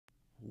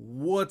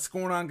What's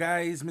going on,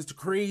 guys? Mr.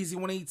 Crazy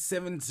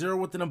 1870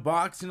 with an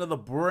unboxing of the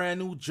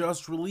brand new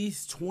just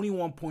released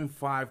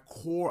 21.5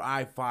 Core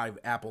i5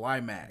 Apple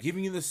iMac.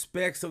 Giving you the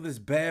specs of this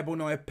bad boy.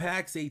 Now it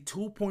packs a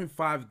 2.5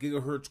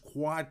 gigahertz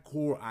quad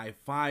core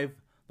i5,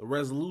 the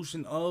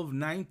resolution of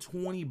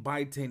 920 by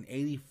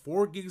 1080,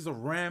 4 gigs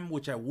of RAM,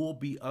 which I will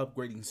be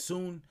upgrading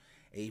soon,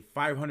 a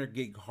 500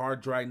 gig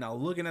hard drive. Now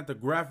looking at the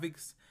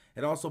graphics,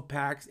 it also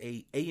packs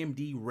a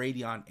AMD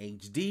Radeon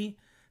HD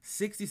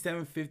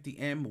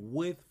 6750M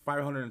with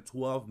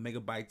 512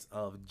 megabytes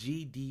of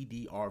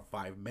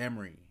GDDR5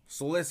 memory.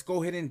 So let's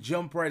go ahead and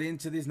jump right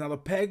into this. Now the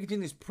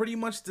packaging is pretty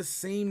much the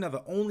same. Now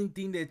the only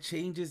thing that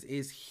changes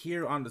is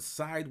here on the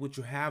side, which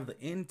you have the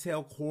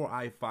Intel Core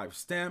i5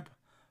 stamp,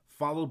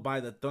 followed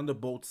by the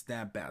Thunderbolt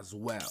stamp as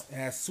well.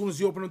 As soon as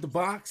you open up the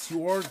box,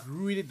 you are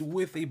greeted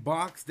with a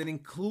box that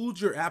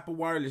includes your Apple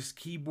wireless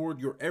keyboard,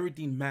 your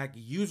Everything Mac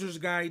user's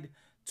guide,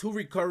 2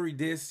 recovery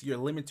discs, your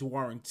limited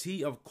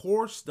warranty, of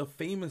course, the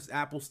famous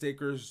Apple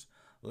stickers.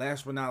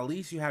 Last but not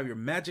least, you have your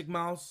Magic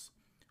Mouse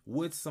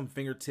with some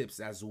fingertips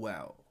as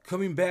well.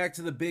 Coming back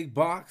to the big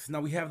box, now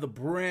we have the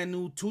brand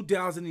new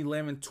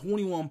 2011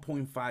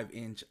 21.5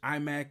 inch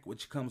iMac,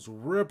 which comes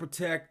real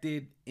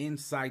protected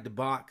inside the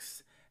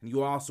box. And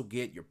you also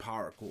get your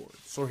power cord.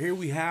 So here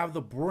we have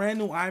the brand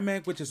new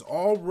iMac, which is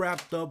all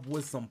wrapped up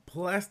with some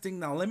plastic.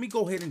 Now let me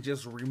go ahead and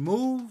just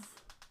remove.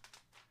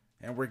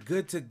 And we're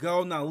good to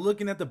go. Now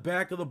looking at the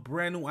back of the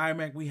brand new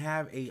iMac, we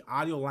have a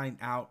audio line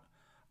out,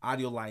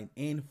 audio line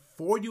in,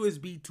 4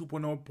 USB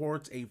 2.0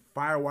 ports, a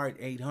FireWire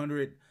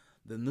 800,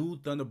 the new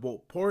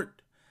Thunderbolt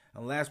port,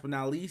 and last but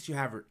not least, you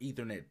have your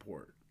Ethernet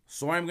port.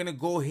 So I'm going to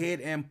go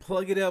ahead and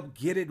plug it up,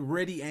 get it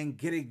ready, and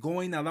get it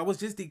going. Now that was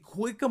just a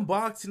quick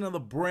unboxing of the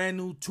brand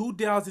new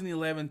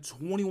 2011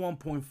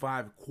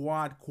 21.5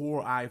 quad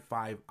core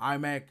i5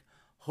 iMac.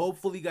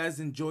 Hopefully you guys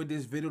enjoyed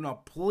this video.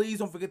 Now please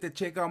don't forget to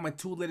check out my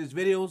 2 latest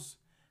videos,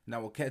 and I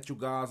will catch you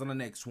guys on the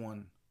next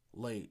one.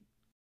 Late.